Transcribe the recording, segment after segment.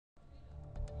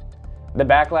The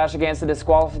backlash against the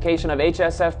disqualification of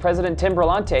HSF President Tim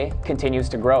Brillante continues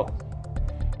to grow.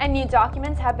 And new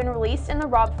documents have been released in the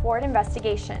Rob Ford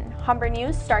investigation. Humber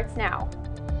News starts now.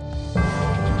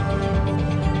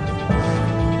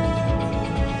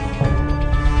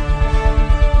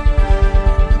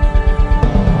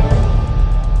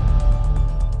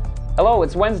 Hello,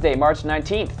 it's Wednesday, March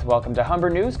 19th. Welcome to Humber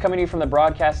News, coming to you from the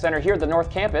Broadcast Center here at the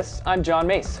North Campus. I'm John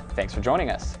Mace. Thanks for joining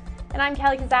us. And I'm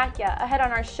Kelly Kazakia. Ahead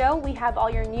on our show, we have all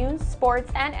your news, sports,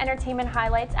 and entertainment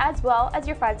highlights, as well as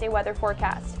your 5-day weather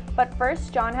forecast. But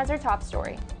first, John has our top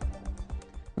story.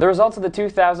 The results of the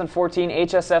 2014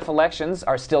 HSF elections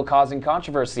are still causing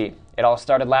controversy. It all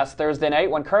started last Thursday night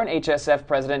when current HSF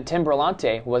President Tim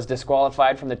Brillante was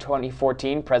disqualified from the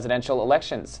 2014 presidential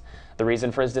elections. The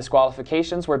reason for his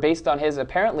disqualifications were based on his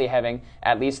apparently having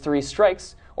at least 3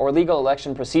 strikes or illegal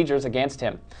election procedures against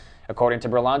him. According to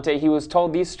Brillante, he was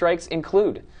told these strikes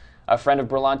include a friend of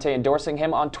Brillante endorsing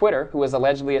him on Twitter who was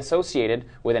allegedly associated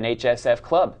with an HSF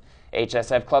club.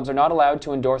 HSF clubs are not allowed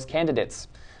to endorse candidates.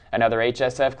 Another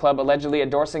HSF club allegedly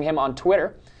endorsing him on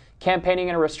Twitter, campaigning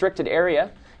in a restricted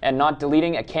area, and not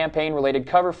deleting a campaign-related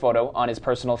cover photo on his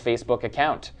personal Facebook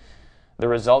account. The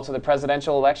results of the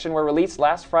presidential election were released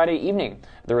last Friday evening.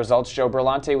 The results show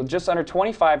Brillante with just under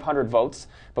 2,500 votes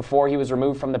before he was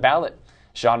removed from the ballot.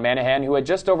 Sean Manahan, who had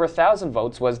just over 1,000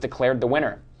 votes, was declared the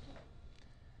winner.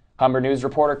 Humber News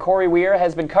reporter Corey Weir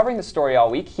has been covering the story all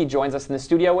week. He joins us in the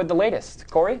studio with the latest.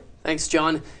 Corey? Thanks,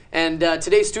 John. And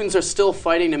today students are still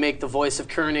fighting to make the voice of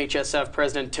current HSF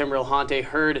President Tim Brillante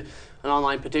heard. An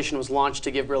online petition was launched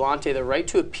to give Brillante the right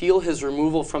to appeal his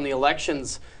removal from the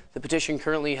elections. The petition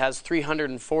currently has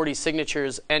 340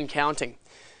 signatures and counting.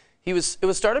 It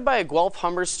was started by a Guelph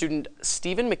Humber student,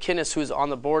 Stephen McInnes, who is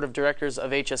on the board of directors of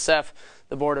HSF.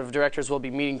 The board of directors will be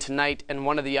meeting tonight, and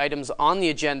one of the items on the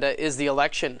agenda is the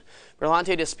election.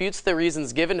 Brillante disputes the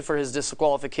reasons given for his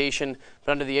disqualification,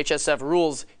 but under the HSF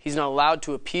rules, he's not allowed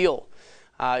to appeal.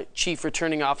 Chief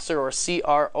Returning Officer, or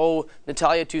CRO,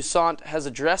 Natalia Toussaint, has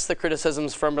addressed the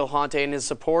criticisms from Brillante and his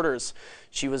supporters.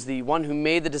 She was the one who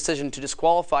made the decision to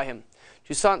disqualify him.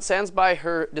 Toussaint stands by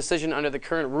her decision under the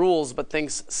current rules, but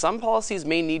thinks some policies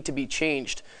may need to be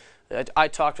changed. I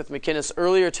talked with McInnes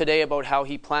earlier today about how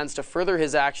he plans to further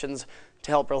his actions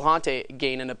to help Brillante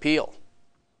gain an appeal.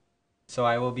 So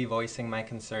I will be voicing my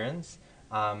concerns.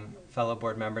 Fellow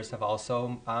board members have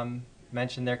also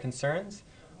mentioned their concerns.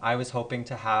 I was hoping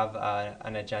to have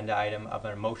an agenda item of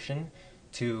a motion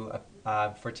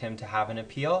for Tim to have an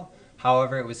appeal.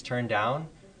 However, it was turned down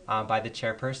by the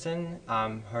chairperson.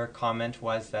 Her comment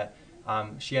was that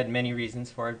she had many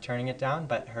reasons for turning it down,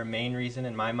 but her main reason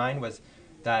in my mind was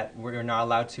that we're not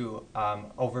allowed to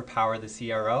overpower the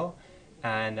CRO.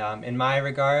 And in my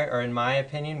regard, or in my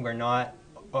opinion, we're not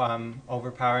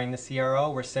overpowering the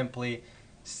CRO. We're simply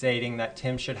stating that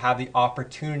Tim should have the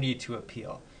opportunity to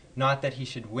appeal, not that he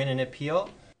should win an appeal.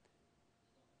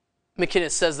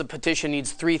 McInnes says the petition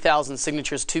needs 3,000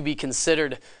 signatures to be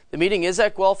considered. The meeting is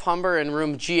at Guelph Humber in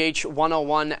room GH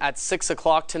 101 at 6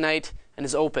 o'clock tonight and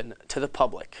is open to the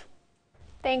public.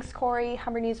 Thanks, Corey.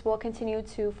 Humber News will continue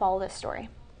to follow this story.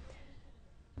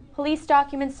 Police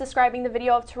documents describing the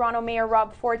video of Toronto Mayor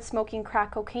Rob Ford smoking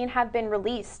crack cocaine have been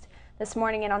released. This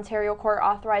morning, an Ontario court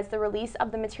authorized the release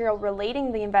of the material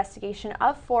relating the investigation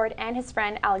of Ford and his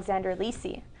friend Alexander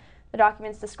Lisi. The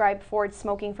documents describe Ford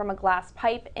smoking from a glass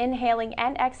pipe, inhaling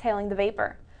and exhaling the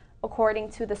vapor.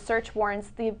 According to the search warrants,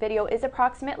 the video is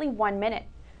approximately 1 minute.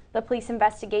 The police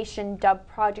investigation, dubbed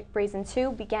Project Brazen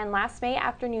 2, began last May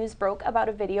after news broke about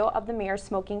a video of the mayor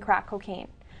smoking crack cocaine.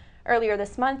 Earlier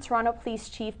this month, Toronto Police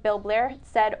Chief Bill Blair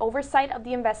said oversight of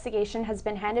the investigation has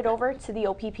been handed over to the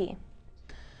OPP.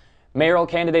 Mayoral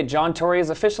candidate John Tory is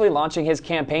officially launching his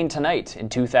campaign tonight. In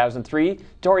 2003,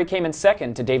 Tory came in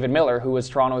second to David Miller, who was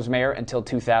Toronto's mayor until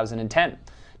 2010.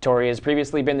 Tory has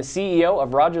previously been the CEO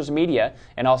of Rogers Media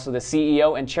and also the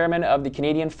CEO and chairman of the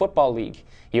Canadian Football League.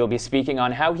 He will be speaking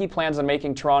on how he plans on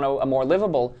making Toronto a more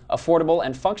livable, affordable,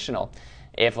 and functional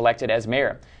if elected as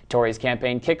mayor. Tory's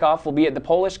campaign kickoff will be at the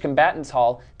Polish Combatants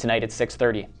Hall tonight at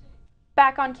 6:30.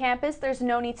 Back on campus, there's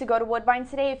no need to go to Woodbine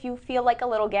today if you feel like a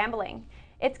little gambling.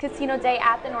 It's Casino Day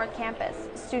at the North Campus.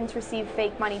 Students receive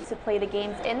fake money to play the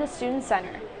games in the Student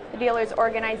Center. The dealers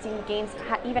organizing the games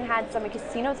even had some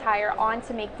casino attire on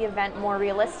to make the event more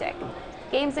realistic.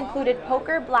 Games included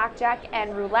poker, blackjack,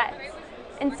 and roulette.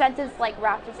 Incentives like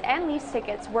Raptors and Leafs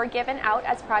tickets were given out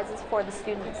as prizes for the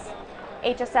students.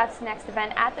 HSF's next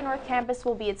event at the North Campus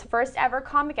will be its first ever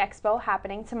Comic Expo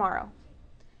happening tomorrow.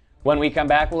 When we come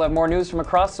back, we'll have more news from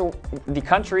across the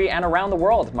country and around the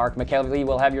world. Mark McKelvey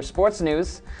will have your sports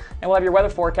news, and we'll have your weather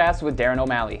forecast with Darren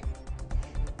O'Malley.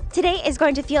 Today is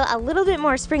going to feel a little bit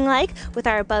more spring-like with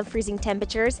our above freezing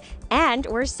temperatures, and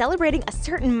we're celebrating a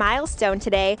certain milestone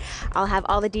today. I'll have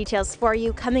all the details for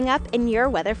you coming up in your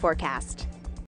weather forecast.